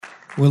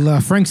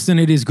Well, Frankston,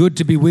 it is good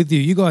to be with you.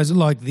 You guys are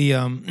like the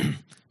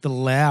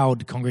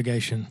loud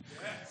congregation.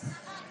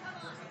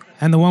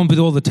 And the one with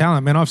all the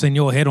talent. Man, I've seen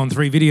your head on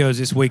 3 videos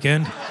this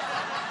weekend.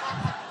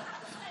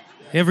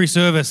 Every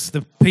service,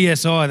 the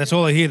PSI, that's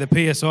all I hear, the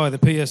PSI,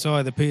 the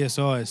PSI, the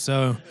PSI.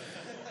 So,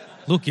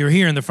 look, you're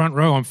here in the front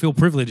row. I feel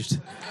privileged.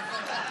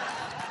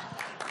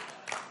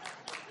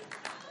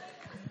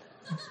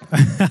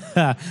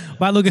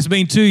 But look, it's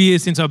been 2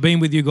 years since I've been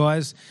with you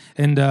guys,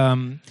 and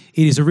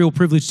it is a real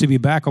privilege to be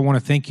back. I want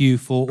to thank you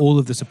for all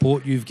of the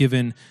support you've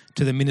given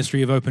to the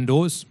ministry of Open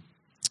Doors.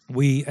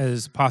 We,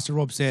 as Pastor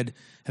Rob said,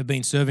 have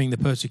been serving the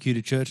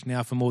persecuted church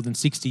now for more than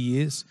 60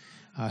 years,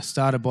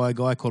 started by a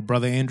guy called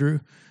Brother Andrew.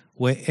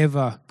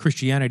 Wherever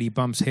Christianity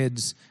bumps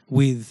heads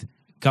with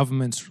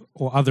governments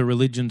or other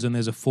religions and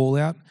there's a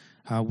fallout,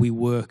 we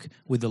work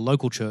with the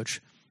local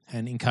church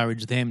and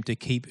encourage them to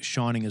keep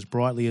shining as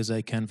brightly as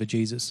they can for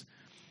Jesus.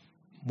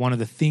 One of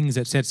the things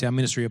that sets our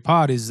ministry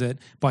apart is that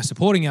by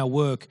supporting our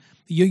work,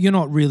 you're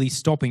not really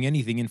stopping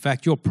anything. In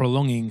fact, you're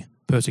prolonging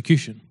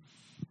persecution.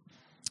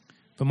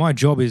 But my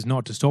job is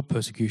not to stop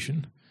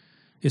persecution.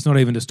 It's not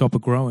even to stop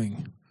it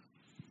growing.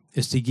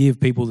 It's to give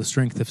people the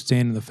strength to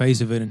stand in the face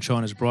of it and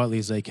shine as brightly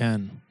as they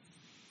can.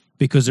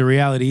 Because the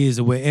reality is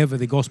that wherever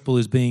the gospel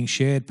is being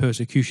shared,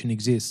 persecution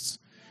exists.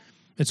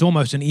 It's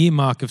almost an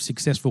earmark of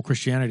successful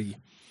Christianity.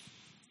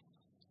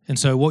 And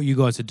so what you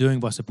guys are doing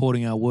by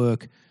supporting our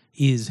work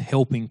is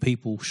helping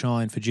people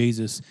shine for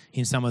Jesus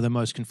in some of the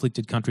most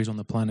conflicted countries on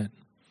the planet.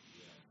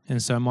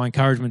 And so my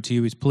encouragement to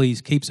you is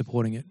please keep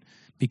supporting it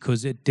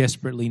because it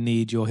desperately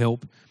needs your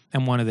help.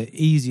 And one of the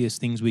easiest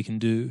things we can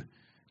do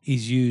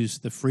is use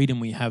the freedom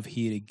we have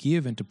here to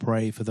give and to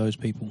pray for those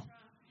people.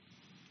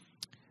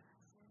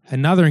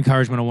 Another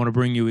encouragement I want to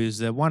bring you is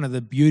that one of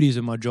the beauties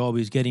of my job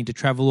is getting to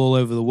travel all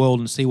over the world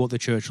and see what the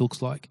church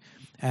looks like.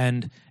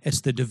 And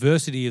it's the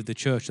diversity of the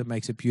church that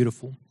makes it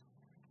beautiful.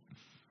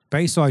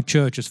 Bayside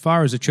Church, as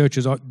far as the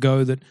churches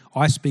go that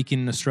I speak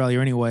in Australia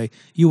anyway,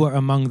 you are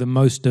among the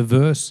most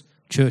diverse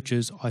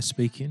churches I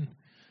speak in.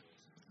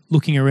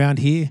 Looking around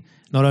here,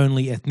 not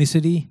only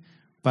ethnicity,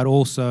 but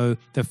also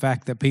the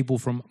fact that people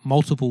from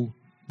multiple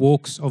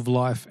walks of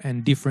life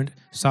and different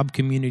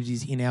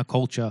sub-communities in our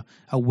culture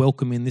are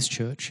welcome in this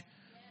church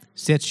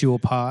sets you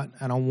apart,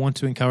 and I want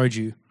to encourage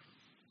you.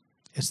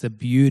 It's the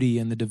beauty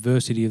and the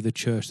diversity of the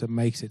church that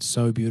makes it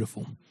so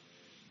beautiful.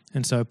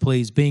 And so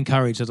please be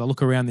encouraged as I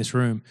look around this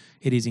room.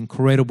 It is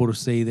incredible to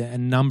see a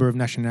number of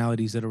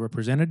nationalities that are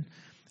represented,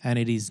 and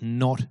it is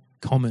not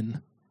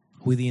common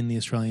within the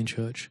Australian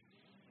church.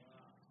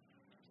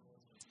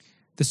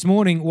 This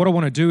morning, what I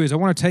want to do is I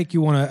want to take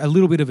you on a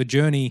little bit of a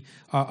journey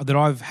that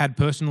I've had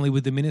personally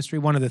with the ministry.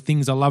 One of the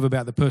things I love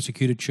about the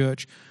persecuted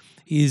church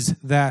is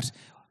that,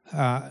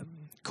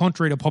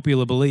 contrary to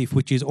popular belief,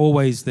 which is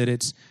always that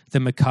it's the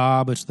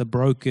macabre, it's the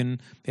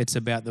broken, it's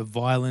about the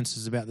violence,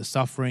 it's about the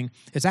suffering,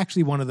 it's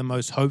actually one of the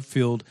most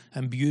hope-filled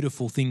and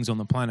beautiful things on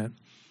the planet.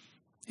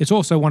 It's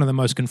also one of the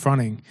most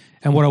confronting.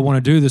 And what I want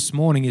to do this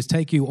morning is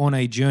take you on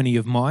a journey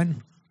of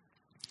mine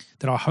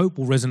that I hope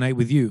will resonate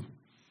with you.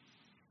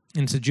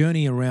 And it's a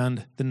journey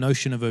around the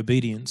notion of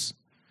obedience.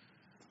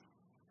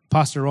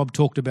 Pastor Rob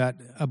talked about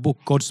a book,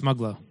 God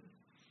Smuggler.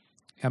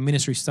 Our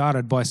ministry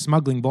started by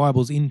smuggling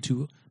Bibles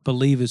into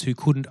believers who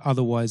couldn't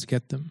otherwise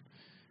get them.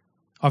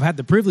 I've had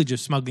the privilege of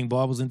smuggling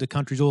Bibles into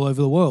countries all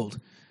over the world.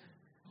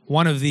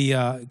 One of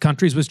the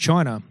countries was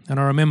China, and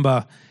I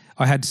remember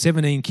I had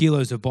 17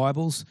 kilos of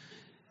Bibles.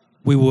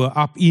 We were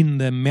up in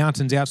the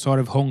mountains outside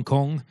of Hong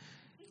Kong,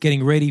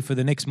 getting ready for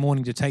the next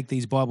morning to take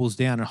these Bibles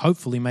down and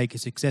hopefully make a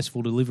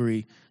successful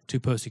delivery to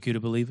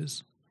persecuted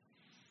believers.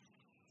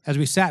 As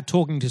we sat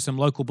talking to some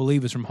local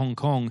believers from Hong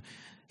Kong,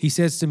 he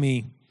says to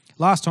me,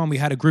 last time we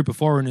had a group of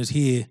foreigners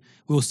here,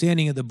 we were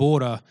standing at the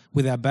border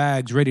with our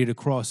bags ready to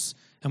cross,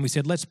 and we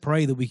said, let's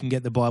pray that we can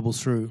get the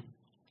Bibles through.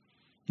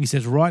 He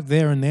says, right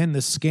there and then,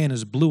 the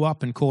scanners blew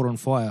up and caught on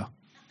fire.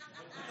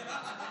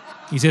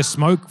 He says,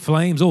 smoke,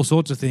 flames, all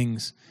sorts of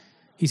things.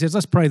 He says,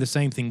 let's pray the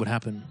same thing would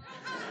happen.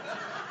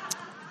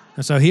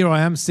 And so here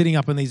I am sitting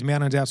up in these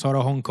mountains outside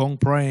of Hong Kong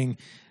praying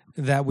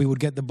that we would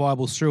get the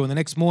Bibles through. And the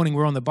next morning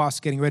we're on the bus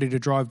getting ready to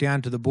drive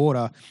down to the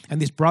border,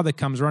 and this brother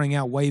comes running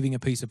out waving a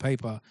piece of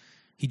paper.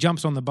 He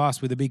jumps on the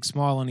bus with a big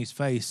smile on his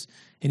face,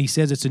 and he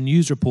says it's a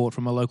news report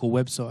from a local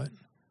website.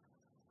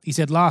 He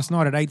said last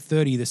night at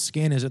 8:30 the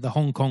scanners at the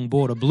Hong Kong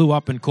border blew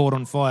up and caught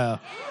on fire,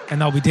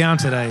 and they'll be down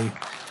today.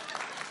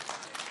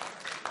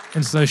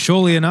 And so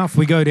surely enough,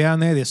 we go down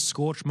there, there's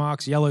scorch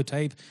marks, yellow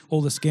tape,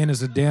 all the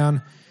scanners are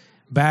down.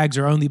 Bags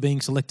are only being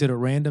selected at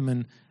random,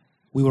 and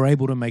we were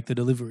able to make the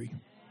delivery.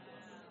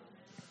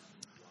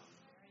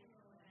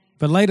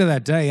 But later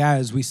that day,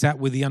 as we sat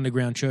with the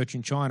underground church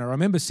in China, I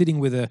remember sitting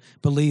with a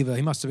believer.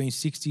 He must have been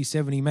 60,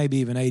 70, maybe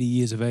even 80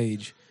 years of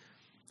age.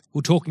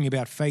 We're talking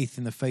about faith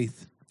in the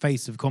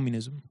face of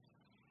communism.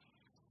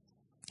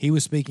 He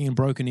was speaking in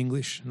broken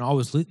English, and I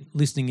was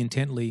listening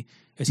intently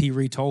as he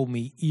retold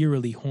me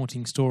eerily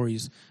haunting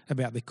stories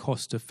about the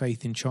cost of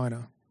faith in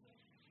China.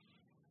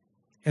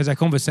 As our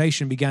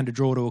conversation began to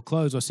draw to a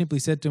close, I simply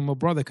said to him, well,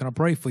 brother, can I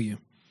pray for you?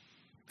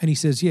 And he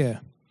says, yeah,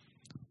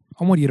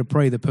 I want you to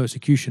pray that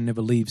persecution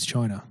never leaves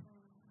China.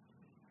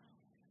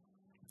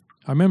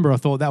 I remember I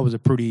thought that was a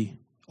pretty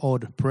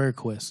odd prayer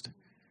request.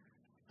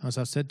 As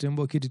I said to him,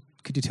 well, could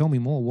you tell me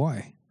more?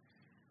 Why?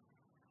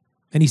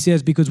 And he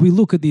says, because we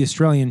look at the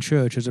Australian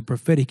church as a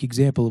prophetic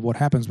example of what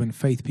happens when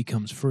faith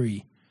becomes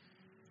free.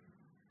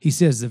 He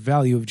says the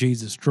value of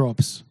Jesus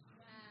drops.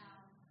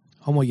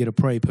 I want you to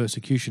pray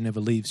persecution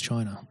never leaves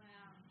China.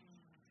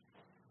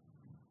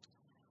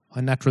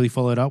 I naturally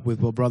followed up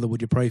with, well, brother,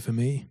 would you pray for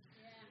me?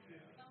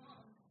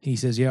 He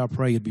says, yeah, I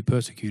pray you'd be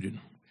persecuted.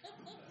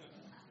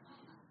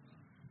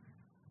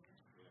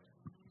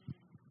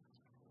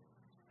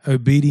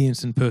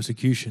 Obedience and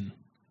persecution,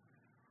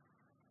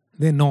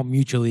 they're not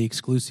mutually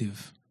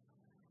exclusive.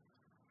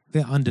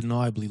 They're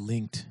undeniably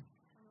linked.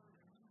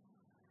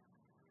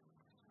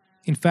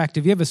 In fact,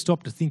 have you ever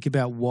stopped to think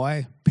about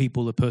why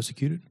people are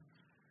persecuted?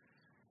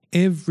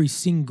 Every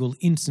single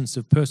instance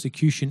of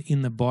persecution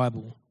in the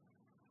Bible,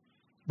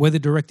 whether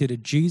directed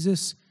at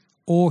Jesus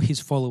or his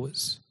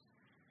followers,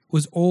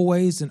 was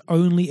always and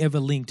only ever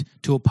linked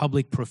to a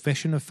public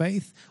profession of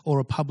faith or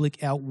a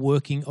public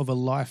outworking of a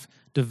life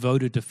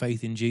devoted to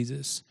faith in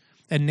Jesus.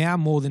 And now,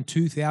 more than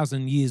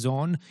 2,000 years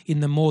on, in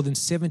the more than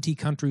 70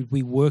 countries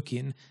we work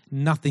in,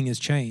 nothing has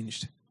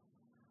changed.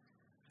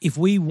 If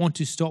we want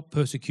to stop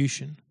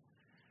persecution,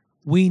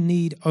 we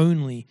need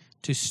only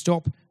to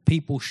stop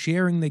people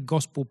sharing the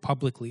gospel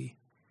publicly,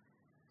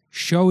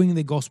 showing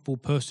the gospel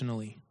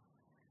personally,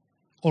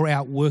 or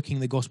outworking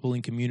the gospel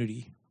in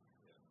community.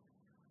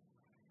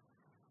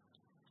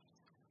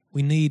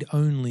 We need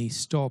only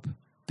stop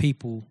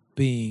people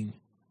being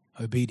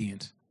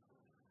obedient.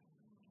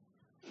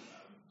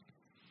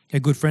 A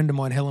good friend of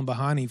mine, Helen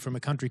Bahani, from a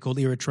country called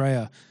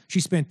Eritrea, she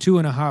spent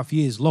 2.5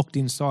 years locked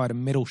inside a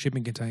metal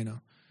shipping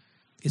container.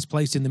 It's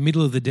placed in the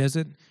middle of the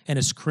desert and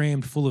is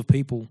crammed full of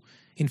people.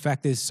 In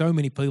fact, there's so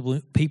many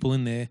people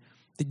in there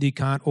that you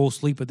can't all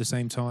sleep at the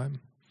same time.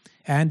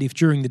 And if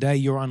during the day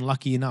you're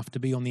unlucky enough to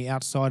be on the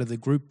outside of the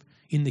group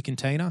in the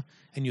container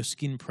and your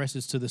skin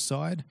presses to the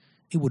side,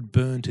 it would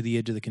burn to the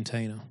edge of the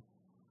container.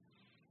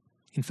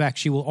 In fact,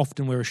 she will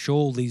often wear a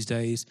shawl these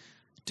days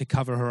to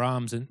cover her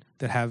arms and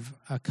that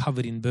are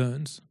covered in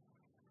burns.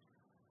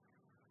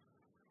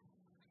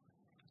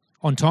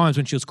 On times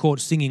when she was caught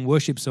singing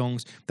worship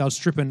songs, they'll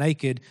strip her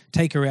naked,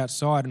 take her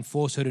outside and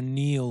force her to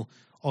kneel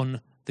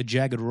on the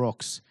jagged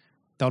rocks.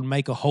 They'll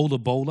make her hold a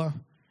boulder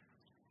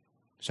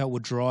so it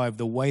would drive,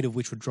 the weight of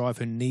which would drive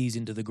her knees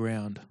into the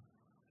ground.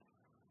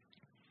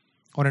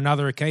 On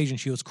another occasion,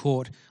 she was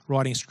caught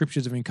writing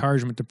scriptures of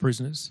encouragement to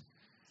prisoners.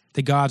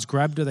 The guards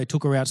grabbed her, they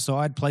took her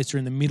outside, placed her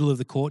in the middle of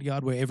the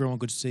courtyard where everyone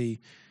could see.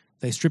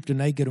 They stripped her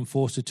naked and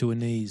forced her to her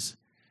knees.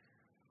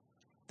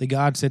 The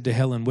guard said to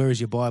Helen, "Where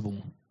is your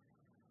Bible?"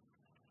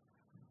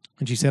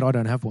 And she said, "I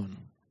don't have one."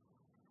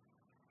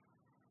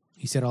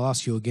 He said, "I'll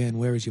ask you again,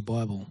 where is your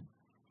Bible?"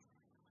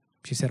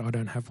 She said, "I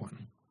don't have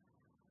one."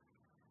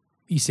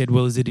 He said,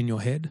 "Well, is it in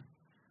your head?"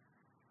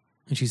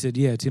 And she said,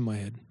 "Yeah, it's in my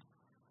head."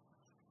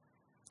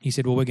 He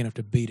said, "Well, we're going to have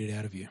to beat it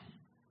out of you."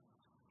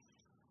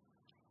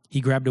 He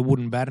grabbed a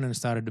wooden baton and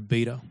started to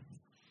beat her.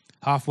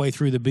 Halfway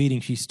through the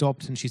beating, she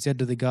stopped and she said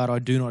to the guard, "I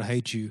do not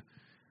hate you,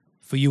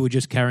 for you were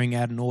just carrying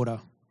out an order.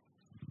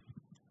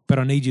 But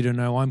I need you to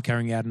know I'm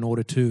carrying out an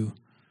order too.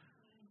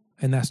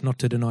 And that's not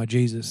to deny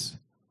Jesus.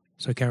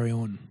 So carry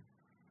on."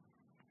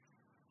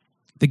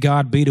 The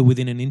guard beat her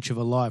within an inch of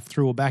her life,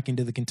 threw her back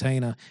into the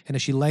container, and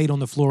as she laid on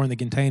the floor in the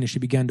container, she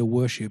began to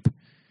worship.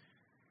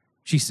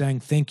 She sang,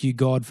 "Thank you,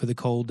 God, for the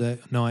cold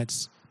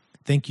nights.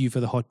 Thank you for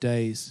the hot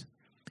days.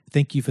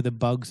 Thank you for the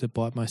bugs that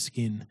bite my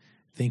skin.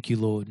 Thank you,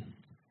 Lord.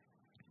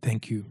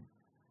 Thank you."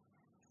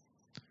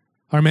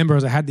 I remember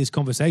as I had this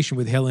conversation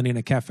with Helen in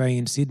a cafe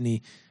in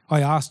Sydney,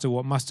 I asked her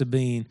what must have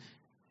been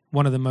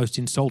one of the most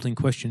insulting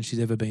questions she's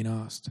ever been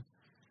asked.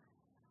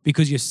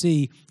 Because you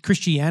see,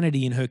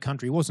 Christianity in her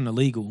country wasn't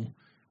illegal,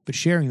 but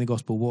sharing the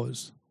gospel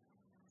was.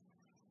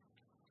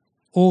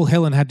 All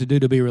Helen had to do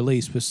to be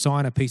released was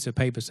sign a piece of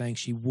paper saying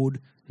she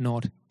would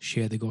not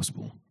share the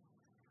gospel.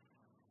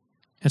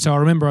 And so I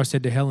remember I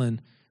said to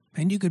Helen,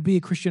 "Man, you could be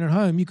a Christian at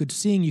home. You could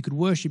sing, you could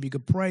worship, you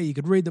could pray, you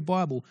could read the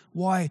Bible.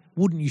 Why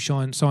wouldn't you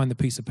sign the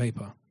piece of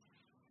paper?"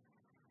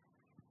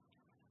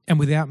 And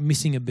without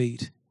missing a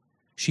beat,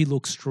 she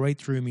looked straight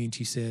through me and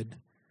she said,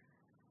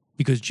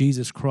 "Because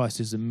Jesus Christ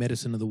is the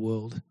medicine of the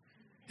world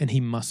and he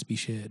must be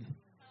shared."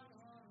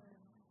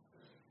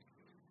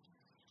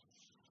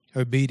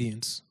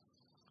 Obedience.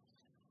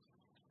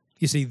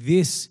 You see,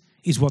 this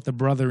is what the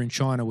brother in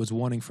China was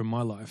wanting from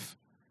my life.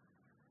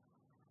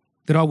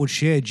 That I would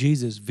share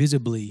Jesus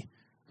visibly,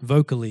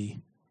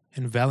 vocally,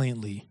 and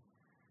valiantly,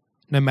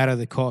 no matter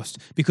the cost.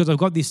 Because I've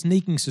got this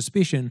sneaking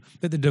suspicion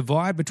that the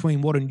divide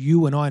between what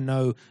you and I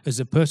know as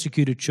the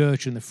persecuted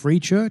church and the free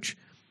church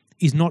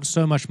is not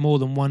so much more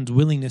than one's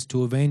willingness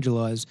to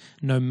evangelize,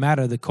 no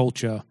matter the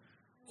culture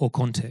or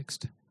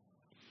context.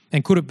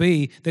 And could it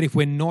be that if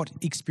we're not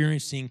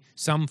experiencing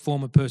some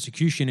form of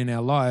persecution in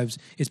our lives,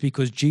 it's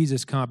because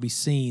Jesus can't be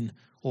seen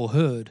or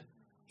heard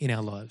in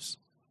our lives?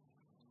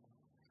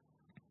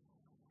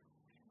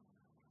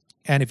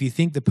 And if you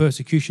think the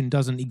persecution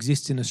doesn't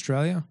exist in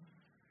Australia,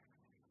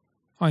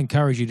 I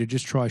encourage you to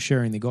just try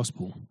sharing the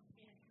gospel.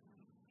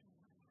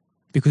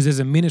 Because as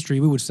a ministry,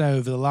 we would say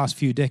over the last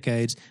few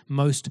decades,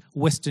 most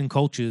Western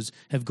cultures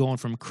have gone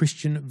from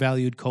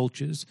Christian-valued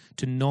cultures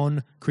to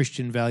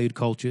non-Christian-valued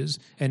cultures,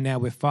 and now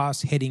we're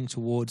fast heading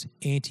towards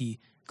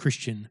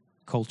anti-Christian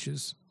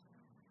cultures.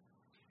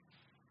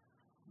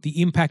 The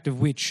impact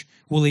of which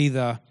will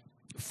either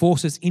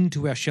force us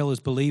into our shell as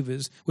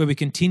believers, where we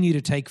continue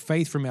to take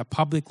faith from our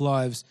public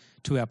lives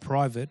to our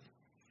private,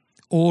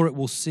 or it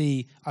will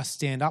see us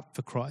stand up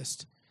for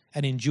Christ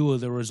and endure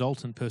the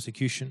resultant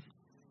persecution.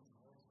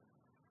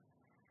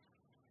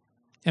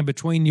 And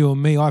between you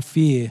and me, I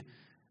fear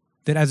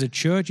that as a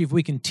church, if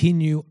we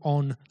continue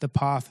on the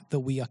path that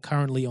we are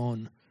currently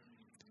on,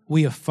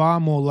 we are far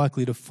more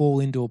likely to fall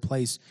into a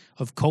place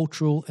of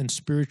cultural and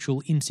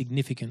spiritual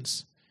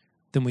insignificance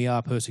than we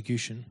are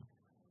persecution.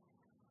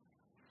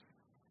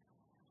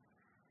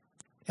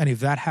 And if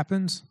that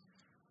happens,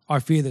 I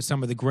fear that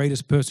some of the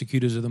greatest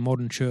persecutors of the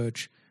modern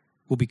church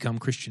will become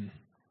Christian.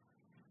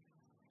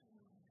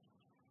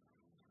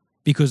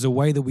 Because the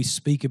way that we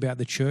speak about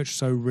the church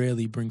so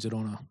rarely brings it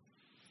honor.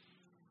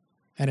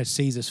 And it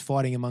sees us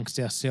fighting amongst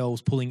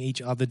ourselves, pulling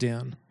each other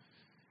down,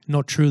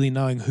 not truly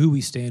knowing who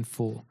we stand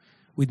for,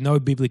 with no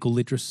biblical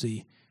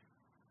literacy,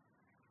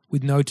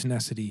 with no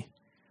tenacity.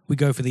 We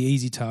go for the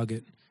easy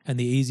target, and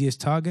the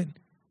easiest target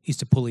is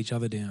to pull each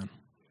other down.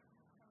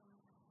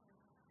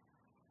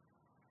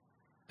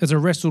 As I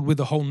wrestled with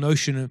the whole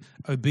notion of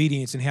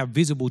obedience and how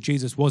visible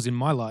Jesus was in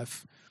my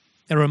life,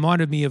 it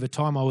reminded me of a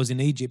time I was in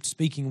Egypt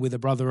speaking with a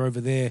brother over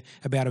there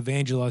about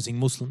evangelizing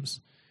Muslims.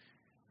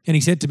 And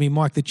he said to me,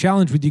 Mike, the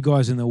challenge with you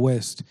guys in the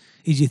West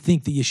is you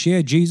think that you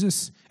share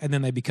Jesus and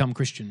then they become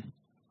Christian.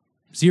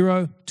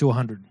 0 to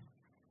 100.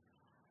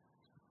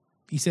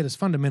 He said it's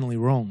fundamentally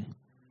wrong.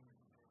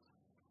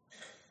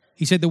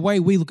 He said the way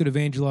we look at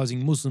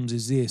evangelizing Muslims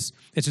is this.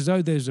 It's as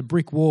though there's a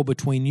brick wall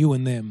between you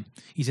and them.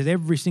 He said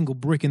every single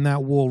brick in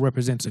that wall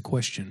represents a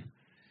question.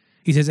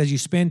 He says as you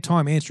spend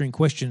time answering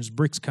questions,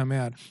 bricks come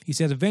out. He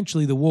says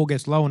eventually the wall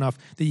gets low enough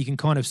that you can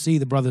kind of see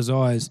the brother's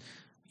eyes.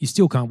 You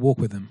still can't walk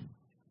with them.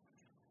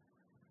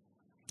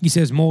 He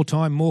says more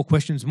time, more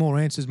questions, more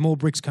answers, more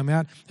bricks come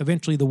out.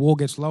 Eventually the wall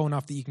gets low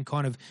enough that you can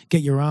kind of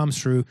get your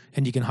arms through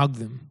and you can hug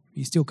them.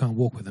 You still can't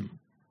walk with them.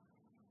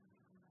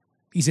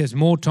 He says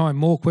more time,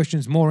 more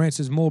questions, more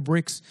answers, more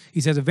bricks.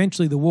 He says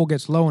eventually the wall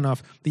gets low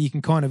enough that you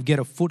can kind of get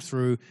a foot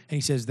through, and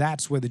he says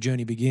that's where the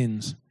journey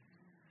begins.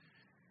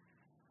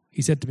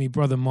 He said to me,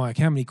 Brother Mike,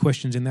 how many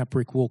questions in that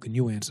brick wall can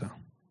you answer?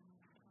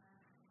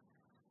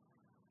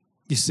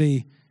 You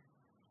see,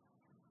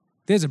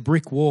 there's a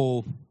brick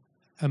wall,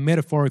 a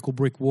metaphorical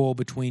brick wall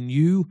between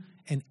you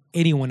and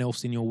anyone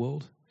else in your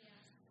world.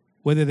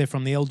 Whether they're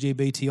from the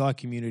LGBTI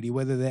community,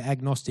 whether they're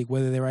agnostic,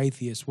 whether they're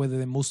atheist, whether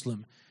they're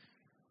Muslim.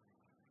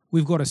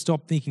 We've got to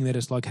stop thinking that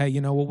it's like, hey,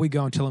 you know what, we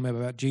go and tell them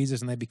about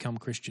Jesus and they become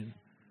Christian.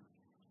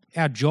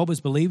 Our job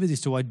as believers is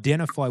to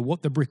identify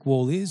what the brick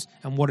wall is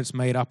and what it's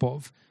made up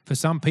of. For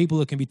some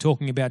people, it can be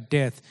talking about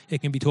death.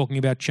 It can be talking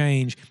about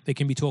change. It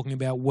can be talking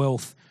about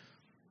wealth.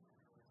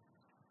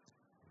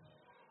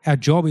 Our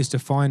job is to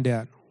find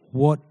out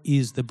what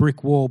is the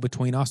brick wall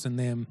between us and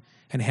them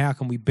and how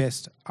can we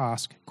best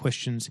ask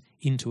questions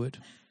into it.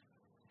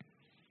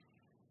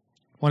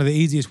 One of the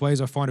easiest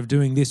ways I find of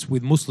doing this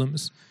with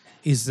Muslims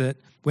is that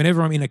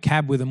whenever I'm in a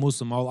cab with a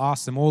Muslim, I'll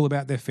ask them all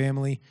about their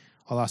family.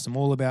 I'll ask them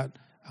all about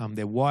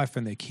their wife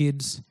and their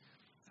kids.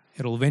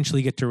 It'll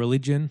eventually get to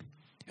religion.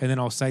 And then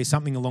I'll say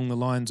something along the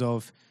lines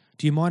of,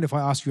 do you mind if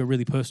I ask you a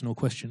really personal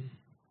question?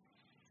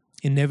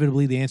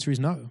 Inevitably, the answer is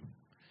no.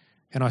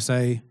 And I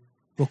say,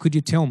 well, could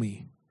you tell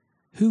me,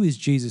 who is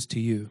Jesus to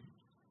you?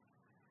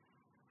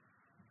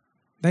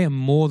 They are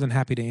more than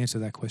happy to answer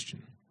that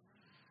question.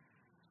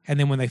 And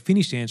then when they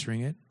finish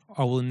answering it,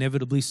 I will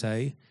inevitably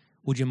say,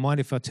 would you mind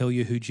if I tell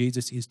you who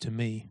Jesus is to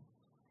me?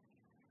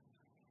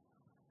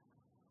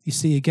 You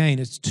see, again,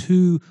 it's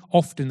too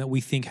often that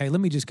we think, hey,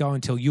 let me just go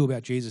and tell you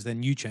about Jesus,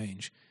 then you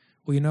change.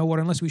 Well, you know what?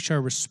 Unless we show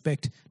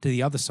respect to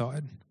the other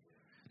side,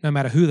 no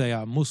matter who they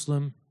are,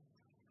 Muslim,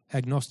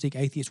 agnostic,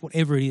 atheist,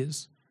 whatever it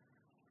is,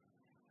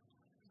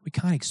 we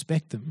can't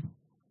expect them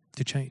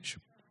to change.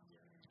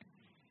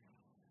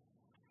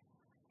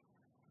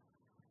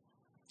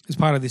 As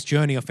part of this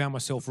journey, I found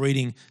myself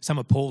reading some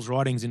of Paul's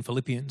writings in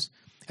Philippians.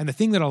 And the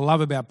thing that I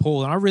love about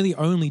Paul, and it really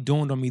only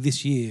dawned on me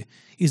this year,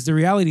 is the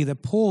reality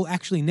that Paul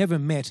actually never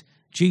met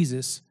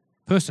Jesus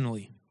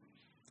personally.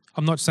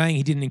 I'm not saying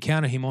he didn't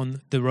encounter him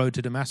on the road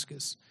to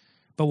Damascus.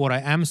 But what I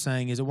am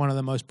saying is that one of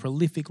the most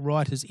prolific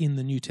writers in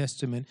the New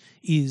Testament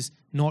is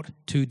not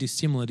too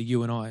dissimilar to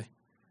you and I.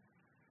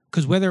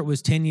 Because whether it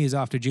was 10 years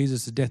after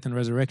Jesus' death and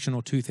resurrection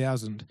or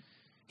 2,000,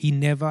 he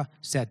never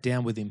sat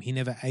down with him. He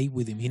never ate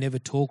with him. He never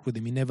talked with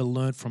him. He never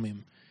learnt from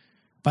him.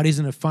 But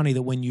isn't it funny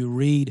that when you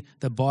read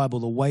the Bible,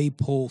 the way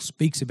Paul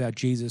speaks about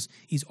Jesus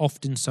is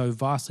often so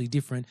vastly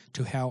different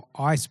to how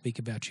I speak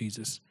about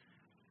Jesus?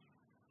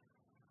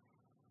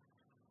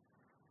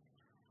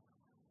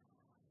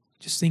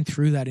 Just think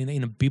through that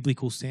in a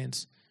biblical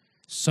sense.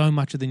 So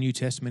much of the New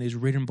Testament is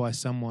written by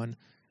someone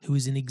who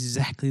is in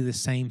exactly the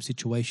same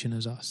situation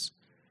as us.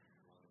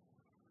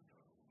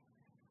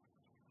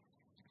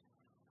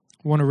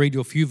 I want to read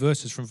you a few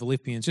verses from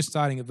Philippians, just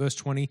starting at verse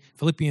 20,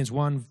 Philippians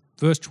 1,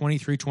 verse 20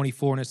 through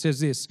 24, and it says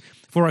this,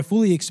 "For I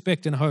fully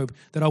expect and hope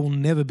that I will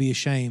never be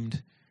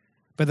ashamed,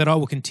 but that I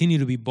will continue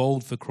to be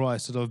bold for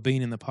Christ as I've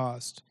been in the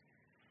past.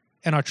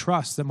 And I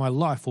trust that my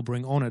life will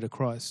bring honor to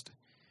Christ,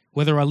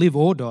 whether I live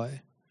or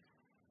die.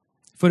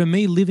 For to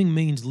me, living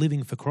means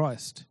living for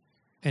Christ,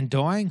 and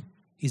dying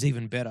is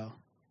even better.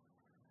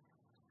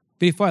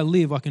 But if I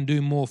live, I can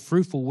do more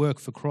fruitful work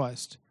for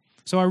Christ.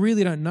 So I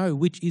really don't know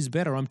which is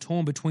better. I'm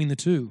torn between the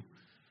two.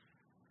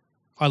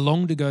 I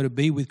long to go to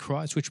be with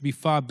Christ, which would be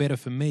far better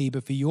for me,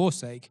 but for your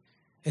sake,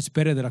 it's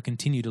better that I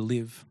continue to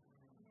live."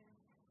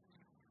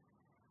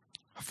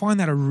 I find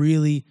that a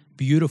really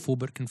beautiful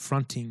but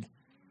confronting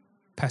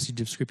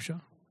passage of Scripture.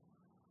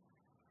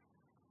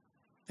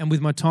 And with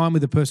my time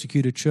with the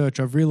persecuted church,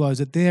 I've realized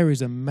that there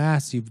is a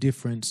massive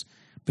difference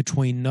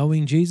between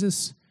knowing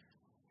Jesus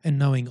and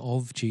knowing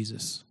of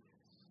Jesus.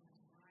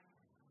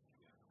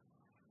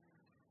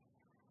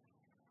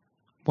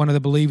 One of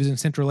the believers in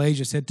Central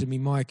Asia said to me,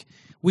 "Mike,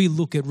 we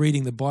look at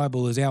reading the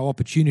Bible as our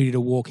opportunity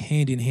to walk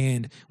hand in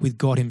hand with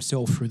God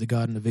himself through the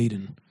Garden of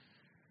Eden."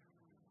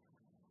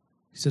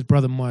 He says,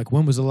 "Brother Mike,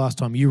 when was the last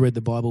time you read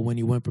the Bible when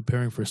you weren't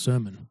preparing for a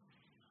sermon?"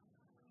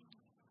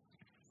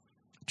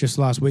 Just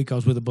last week, I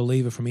was with a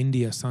believer from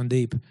India,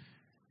 Sandeep,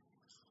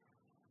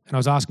 and I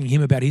was asking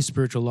him about his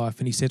spiritual life,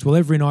 and he says, well,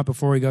 every night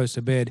before he goes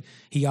to bed,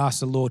 he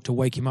asks the Lord to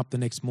wake him up the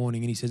next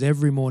morning, and he says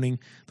every morning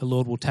the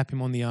Lord will tap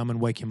him on the arm and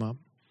wake him up.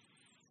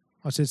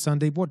 I said,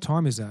 "Sandeep, what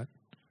time is that?"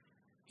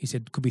 He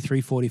said, "Could be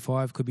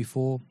 3:45, could be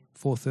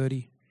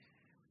 4:30.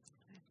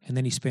 And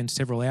then he spends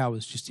several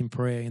hours just in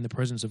prayer in the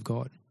presence of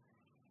God.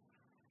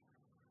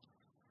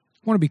 I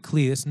want to be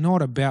clear, it's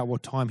not about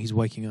what time he's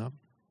waking up.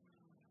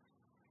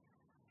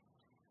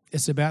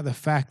 It's about the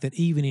fact that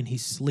even in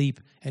his sleep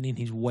and in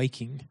his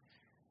waking,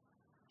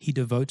 he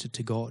devotes it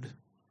to God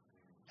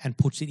and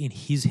puts it in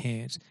his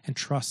hands and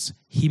trusts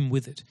him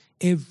with it.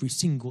 Every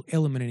single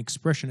element and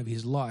expression of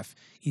his life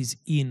is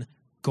in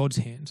God's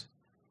hands.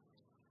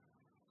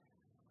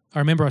 I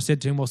remember I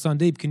said to him, well,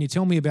 Sandeep, can you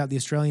tell me about the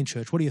Australian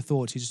church? What are your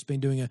thoughts? He's just been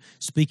doing a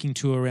speaking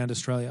tour around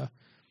Australia.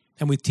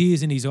 And with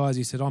tears in his eyes,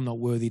 he said, I'm not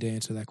worthy to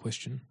answer that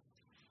question.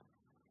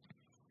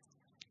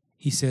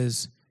 He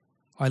says,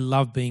 I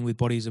love being with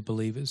bodies of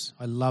believers.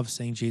 I love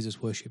seeing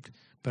Jesus worshipped,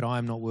 but I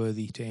am not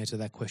worthy to answer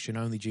that question.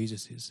 Only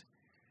Jesus is.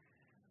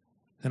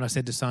 Then I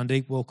said to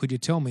Sandeep, well, could you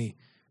tell me,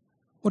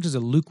 what does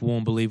a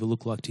lukewarm believer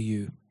look like to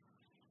you?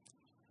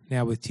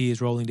 Now with tears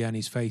rolling down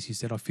his face, he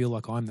said, I feel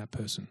like I'm that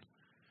person.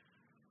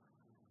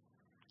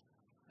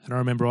 And I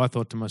remember I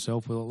thought to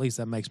myself, well, at least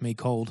that makes me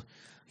cold,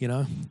 you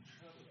know.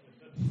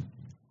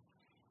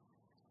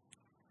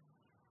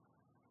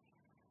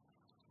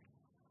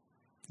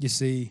 You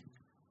see,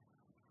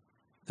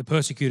 the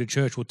persecuted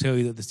church will tell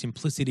you that the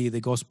simplicity of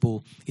the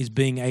gospel is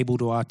being able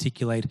to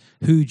articulate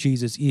who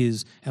Jesus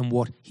is and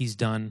what he's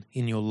done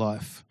in your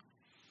life.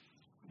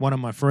 One of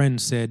my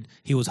friends said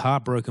he was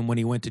heartbroken when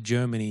he went to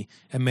Germany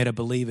and met a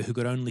believer who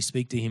could only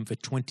speak to him for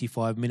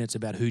 25 minutes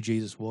about who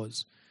Jesus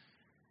was.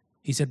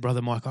 He said,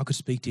 Brother Mike, I could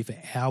speak to you for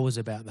hours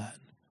about that.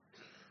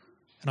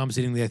 And I'm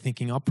sitting there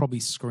thinking, I'll probably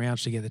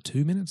scrounge together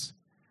 2 minutes.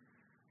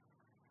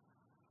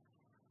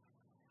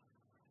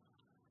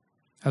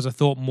 As I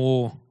thought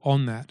more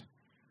on that,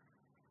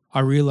 I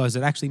realised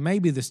that actually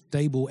maybe the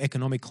stable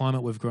economic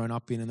climate we've grown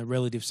up in and the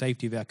relative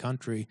safety of our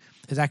country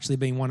has actually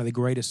been one of the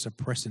greatest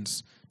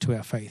suppressants to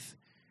our faith.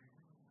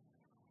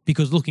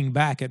 Because looking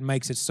back, it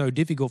makes it so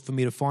difficult for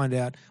me to find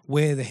out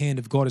where the hand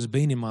of God has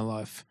been in my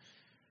life.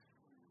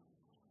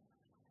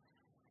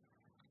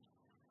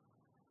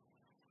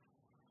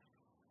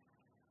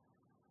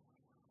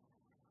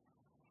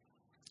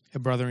 A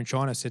brother in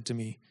China said to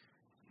me,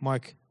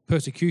 Mike,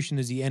 persecution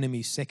is the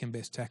enemy's second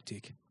best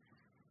tactic.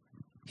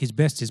 His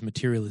best is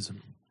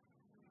materialism.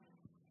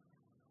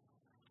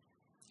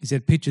 He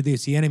said, picture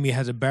this, the enemy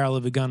has a barrel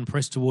of a gun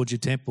pressed towards your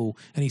temple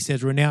and he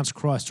says, renounce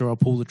Christ or I'll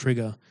pull the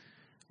trigger.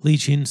 Li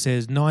Chin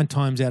says 9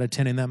 times out of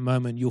 10 in that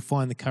moment, you'll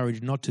find the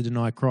courage not to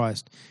deny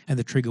Christ and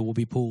the trigger will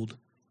be pulled.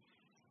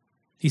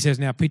 He says,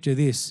 now picture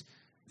this.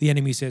 The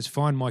enemy says,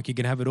 fine, Mike, you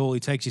can have it all. He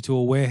takes you to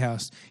a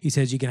warehouse. He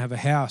says you can have a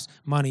house,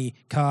 money,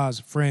 cars,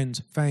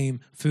 friends,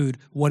 fame, food,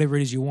 whatever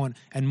it is you want.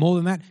 And more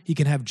than that, you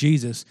can have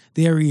Jesus.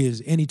 There he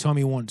is, anytime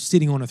you want,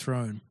 sitting on a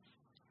throne.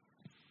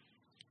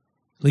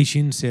 Li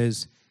Chin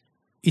says,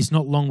 it's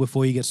not long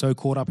before you get so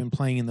caught up in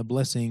playing in the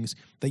blessings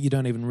that you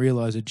don't even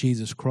realize that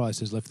Jesus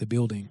Christ has left the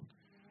building.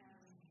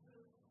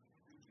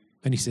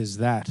 And he says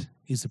that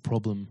is the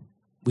problem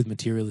with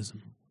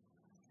materialism.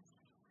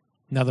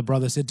 Another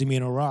brother said to me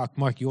in Iraq,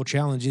 Mike, your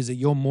challenge is that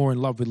you're more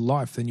in love with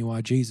life than you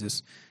are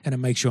Jesus, and it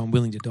makes you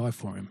unwilling to die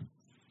for him.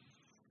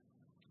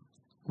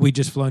 We'd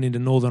just flown into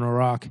northern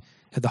Iraq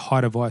at the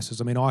height of ISIS.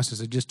 I mean, ISIS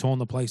had just torn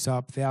the place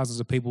up. Thousands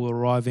of people were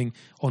arriving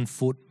on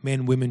foot,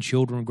 men, women,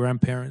 children,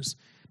 grandparents,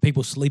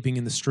 people sleeping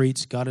in the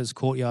streets, gutters,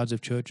 courtyards of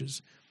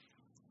churches.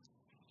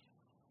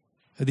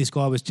 This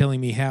guy was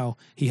telling me how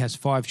he has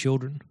 5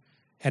 children,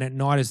 and at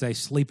night as they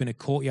sleep in a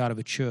courtyard of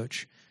a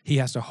church, he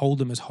has to hold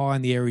them as high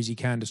in the air as he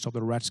can to stop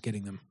the rats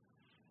getting them.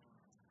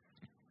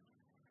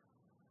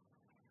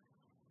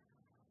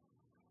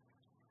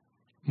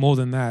 More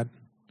than that,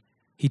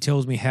 he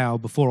tells me how,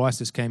 before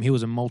ISIS came, he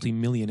was a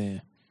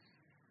multi-millionaire.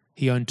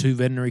 He owned 2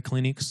 veterinary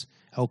clinics,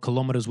 a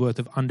kilometres worth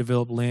of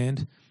undeveloped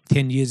land.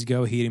 10 years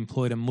ago, he had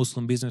employed a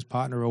Muslim business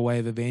partner, a way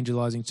of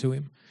evangelizing to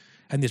him.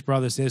 And this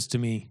brother says to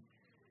me,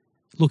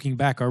 looking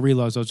back, I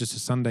realized I was just a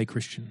Sunday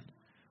Christian.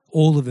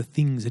 All of the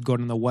things had got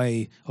in the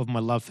way of my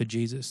love for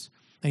Jesus.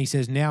 And he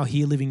says, now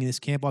here living in this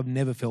camp, I've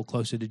never felt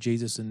closer to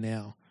Jesus than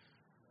now.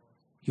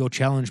 Your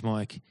challenge,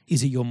 Mike,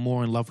 is that you're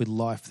more in love with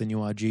life than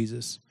you are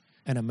Jesus,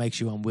 and it makes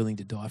you unwilling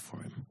to die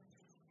for him.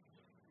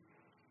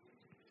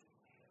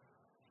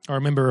 I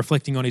remember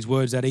reflecting on his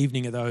words that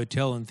evening at the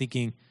hotel and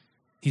thinking,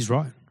 he's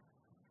right.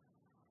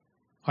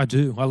 I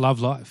do. I love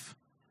life.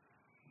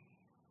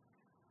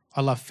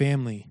 I love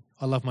family.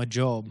 I love my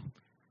job.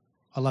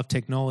 I love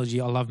technology.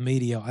 I love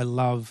media. I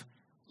love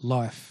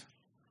life.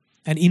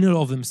 And in and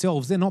of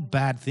themselves, they're not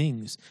bad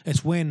things.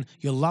 It's when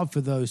your love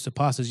for those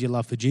surpasses your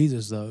love for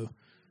Jesus, though,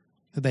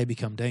 that they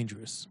become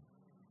dangerous.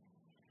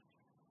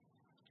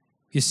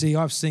 You see,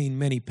 I've seen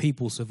many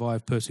people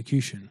survive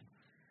persecution,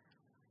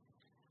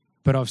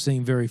 but I've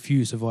seen very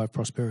few survive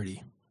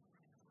prosperity.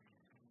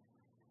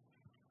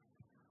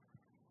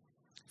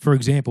 For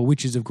example,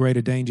 which is of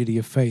greater danger to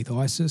your faith,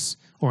 ISIS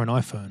or an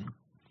iPhone?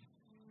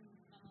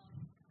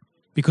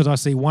 Because I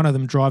see one of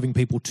them driving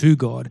people to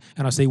God,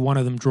 and I see one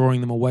of them drawing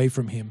them away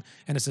from him.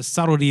 And it's a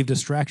subtlety of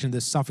distraction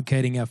that's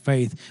suffocating our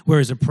faith,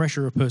 whereas the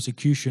pressure of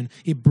persecution,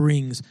 it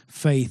brings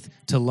faith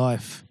to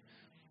life.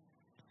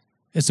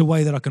 It's a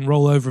way that I can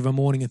roll over of a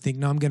morning and think,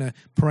 no, I'm going to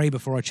pray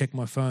before I check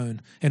my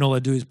phone, and all I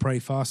do is pray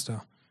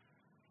faster.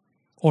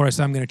 Or I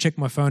say, I'm going to check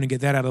my phone and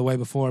get that out of the way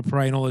before I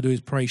pray, and all I do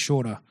is pray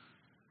shorter.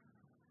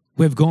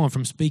 We've gone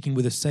from speaking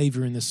with a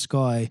Savior in the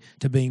sky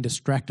to being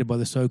distracted by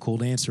the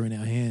so-called answer in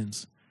our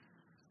hands.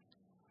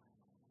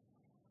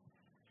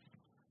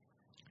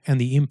 And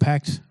the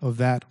impact of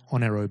that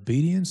on our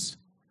obedience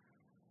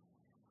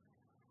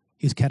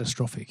is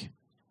catastrophic.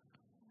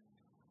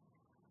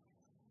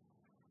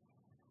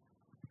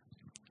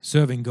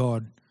 Serving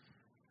God,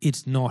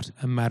 it's not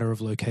a matter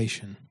of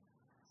location.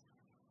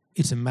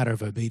 It's a matter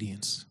of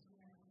obedience.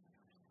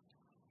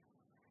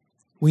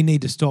 We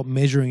need to stop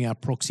measuring our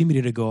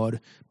proximity to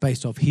God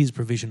based off his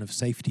provision of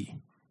safety.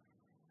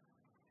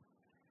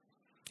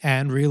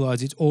 And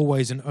realize it's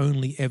always and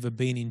only ever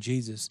been in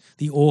Jesus,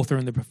 the author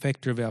and the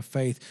perfecter of our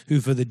faith,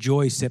 who for the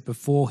joy set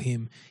before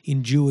him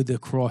endured the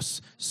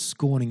cross,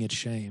 scorning its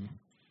shame.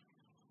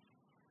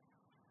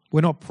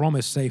 We're not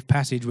promised safe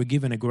passage, we're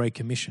given a great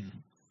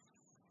commission.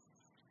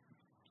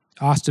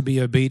 Asked to be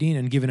obedient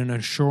and given an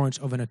assurance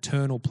of an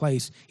eternal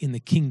place in the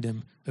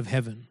kingdom of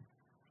heaven.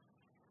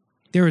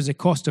 There is a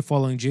cost to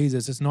following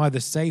Jesus. It's neither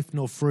safe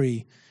nor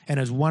free. And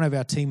as one of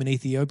our team in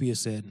Ethiopia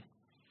said,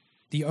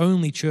 the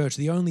only church,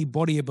 the only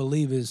body of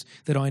believers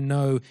that I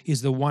know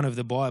is the one of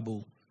the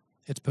Bible.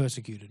 It's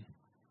persecuted.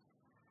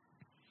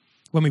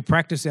 When we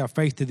practice our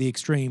faith to the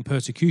extreme,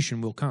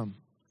 persecution will come.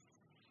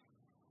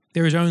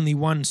 There is only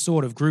one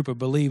sort of group of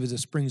believers that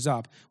springs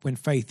up when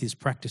faith is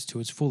practiced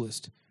to its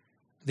fullest.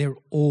 They're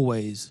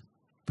always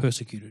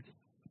persecuted.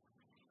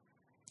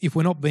 If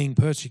we're not being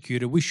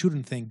persecuted, we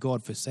shouldn't thank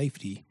God for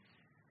safety.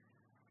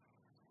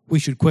 We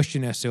should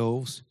question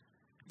ourselves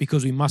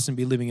because we mustn't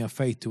be living our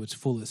faith to its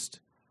fullest.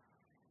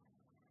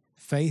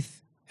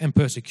 Faith and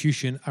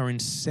persecution are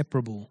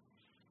inseparable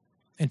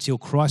until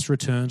Christ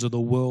returns or the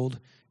world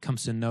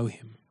comes to know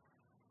him.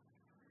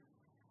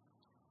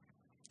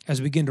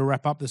 As we begin to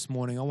wrap up this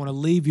morning, I want to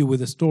leave you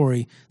with a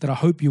story that I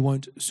hope you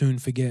won't soon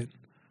forget.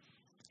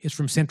 It's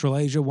from Central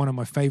Asia, one of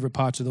my favorite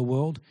parts of the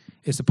world.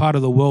 It's a part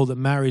of the world that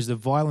marries the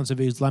violence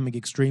of Islamic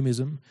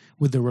extremism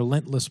with the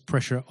relentless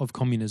pressure of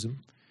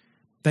communism.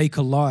 They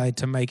collide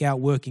to make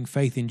outworking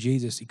faith in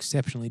Jesus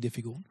exceptionally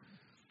difficult.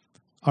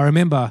 I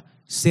remember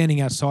standing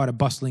outside a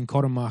bustling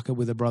cotton market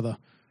with a brother,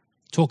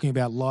 talking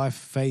about life,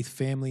 faith,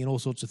 family, and all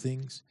sorts of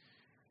things.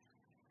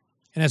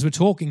 And as we're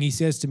talking, he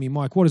says to me,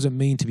 Mike, what does it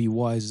mean to be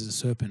wise as a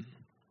serpent?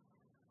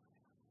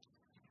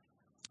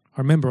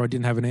 I remember I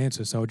didn't have an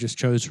answer, so I just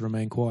chose to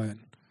remain quiet.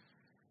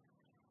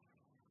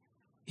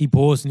 He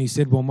paused and he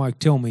said, well, Mike,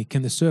 tell me,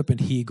 can the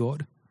serpent hear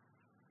God?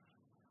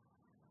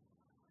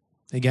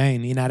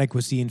 Again,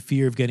 inadequacy and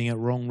fear of getting it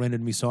wrong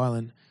rendered me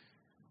silent.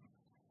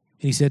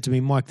 And he said to me,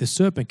 Mike, the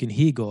serpent can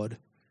hear God,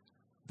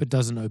 but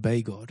doesn't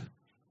obey God.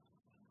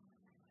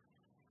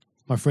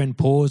 My friend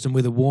paused and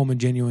with a warm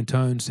and genuine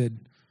tone said,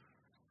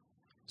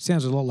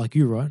 sounds a lot like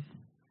you, right?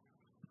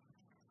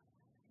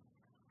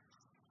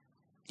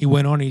 He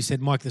went on and he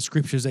said, Mike, the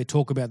scriptures, they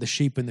talk about the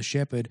sheep and the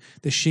shepherd.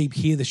 The sheep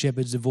hear the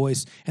shepherd's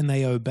voice and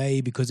they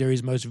obey because they're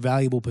his most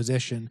valuable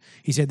possession.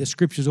 He said the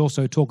scriptures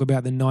also talk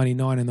about the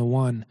 99 and the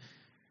one.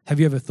 Have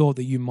you ever thought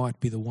that you might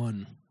be the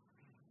one?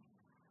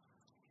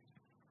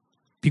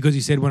 Because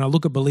he said, when I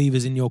look at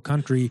believers in your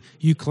country,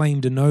 you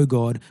claim to know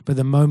God, but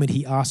the moment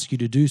he asks you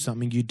to do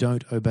something, you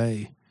don't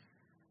obey.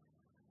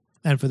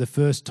 And for the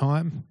first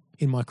time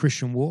in my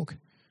Christian walk,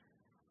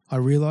 I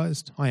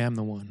realized I am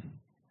the one.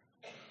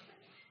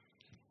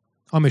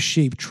 I'm a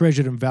sheep,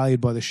 treasured and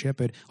valued by the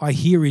shepherd. I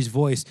hear his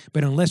voice,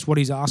 but unless what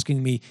he's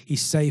asking me is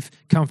safe,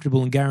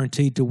 comfortable, and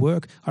guaranteed to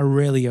work, I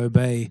rarely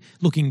obey.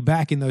 Looking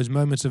back in those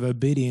moments of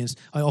obedience,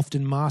 I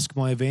often mask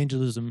my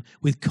evangelism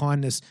with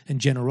kindness and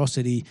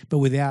generosity, but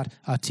without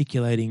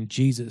articulating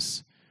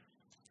Jesus.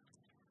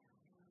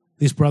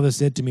 This brother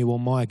said to me, well,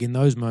 Mike, in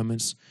those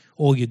moments,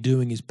 all you're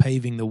doing is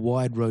paving the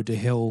wide road to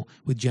hell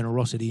with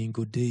generosity and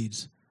good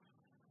deeds.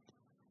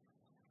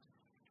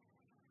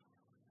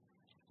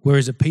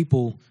 Whereas the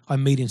people I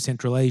meet in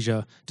Central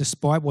Asia,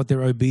 despite what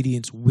their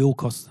obedience will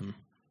cost them,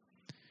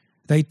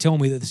 they tell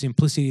me that the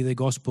simplicity of the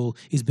gospel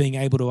is being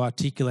able to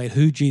articulate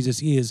who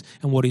Jesus is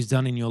and what he's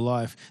done in your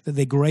life, that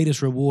their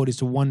greatest reward is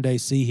to one day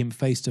see him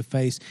face to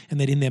face,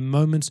 and that in their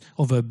moments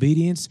of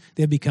obedience,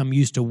 they've become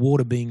used to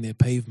water being their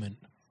pavement.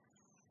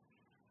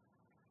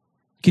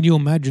 Can you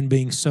imagine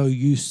being so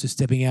used to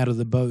stepping out of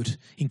the boat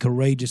in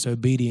courageous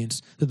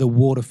obedience that the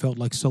water felt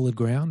like solid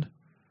ground?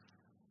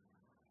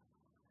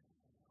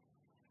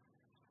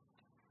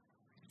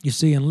 You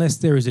see, unless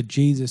there is a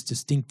Jesus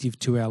distinctive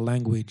to our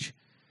language,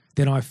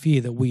 then I fear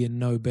that we are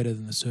no better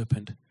than the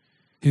serpent,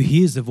 who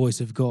hears the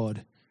voice of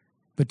God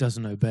but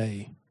doesn't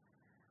obey.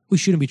 We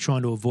shouldn't be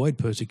trying to avoid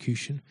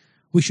persecution.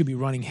 We should be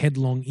running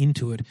headlong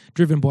into it,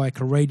 driven by a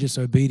courageous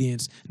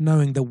obedience,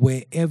 knowing that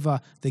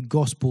wherever the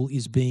gospel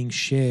is being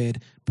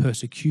shared,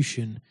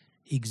 persecution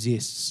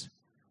exists.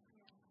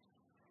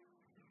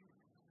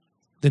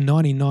 The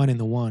 99 and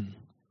the 1.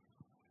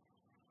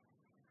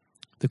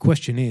 The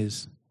question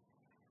is,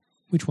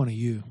 which one are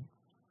you?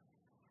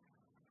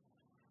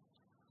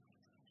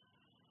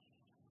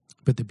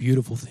 But the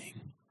beautiful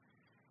thing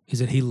is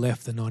that he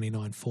left the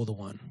 99 for the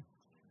 1.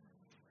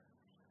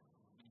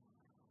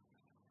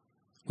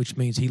 Which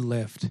means he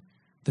left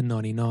the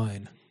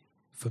 99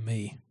 for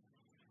me.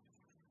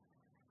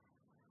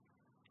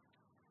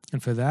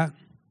 And for that,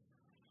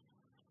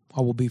 I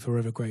will be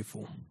forever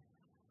grateful.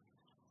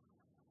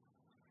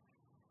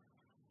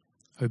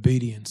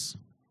 Obedience.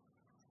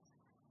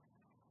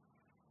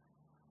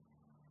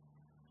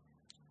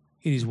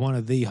 It is one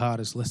of the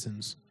hardest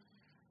lessons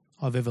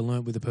I've ever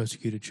learned with the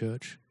persecuted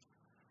church.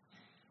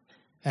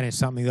 And it's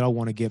something that I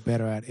want to get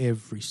better at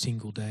every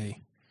single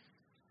day.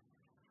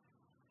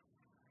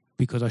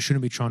 Because I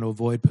shouldn't be trying to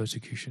avoid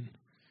persecution.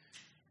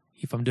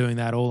 If I'm doing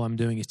that, all I'm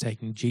doing is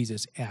taking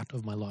Jesus out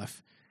of my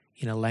life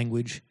in a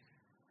language.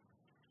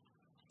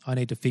 I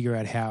need to figure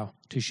out how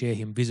to share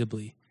him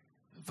visibly,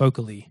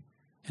 vocally,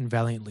 and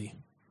valiantly,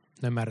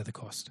 no matter the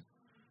cost.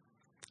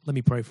 Let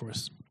me pray for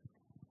us.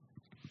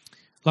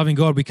 Loving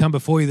God, we come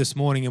before you this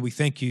morning and we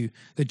thank you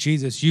that,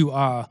 Jesus, you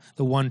are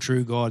the one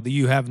true God, that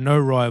you have no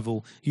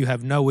rival, you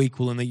have no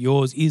equal, and that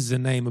yours is the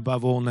name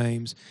above all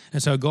names.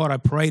 And so, God, I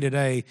pray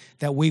today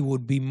that we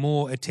would be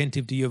more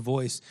attentive to your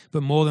voice,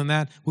 but more than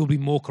that, we'll be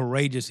more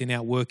courageous in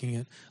outworking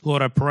it.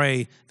 Lord, I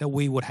pray that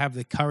we would have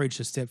the courage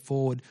to step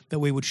forward, that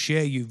we would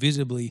share you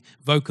visibly,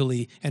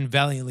 vocally, and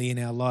valiantly in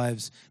our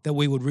lives, that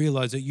we would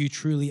realize that you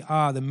truly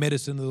are the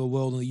medicine of the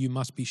world and that you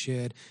must be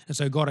shared. And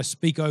so, God, I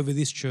speak over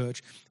this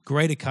church,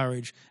 greater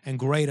courage and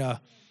greater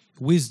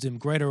wisdom,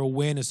 greater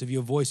awareness of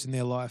your voice in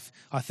their life.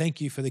 I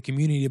thank you for the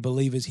community of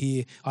believers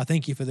here. I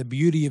thank you for the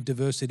beauty of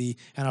diversity.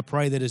 And I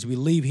pray that as we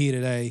leave here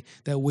today,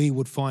 that we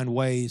would find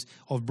ways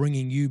of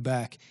bringing you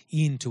back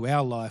into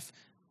our life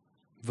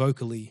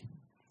vocally,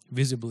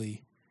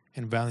 visibly,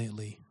 and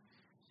valiantly.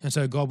 And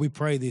so, God, we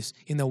pray this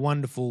in the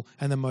wonderful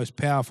and the most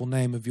powerful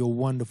name of your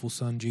wonderful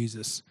Son,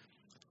 Jesus.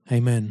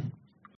 Amen.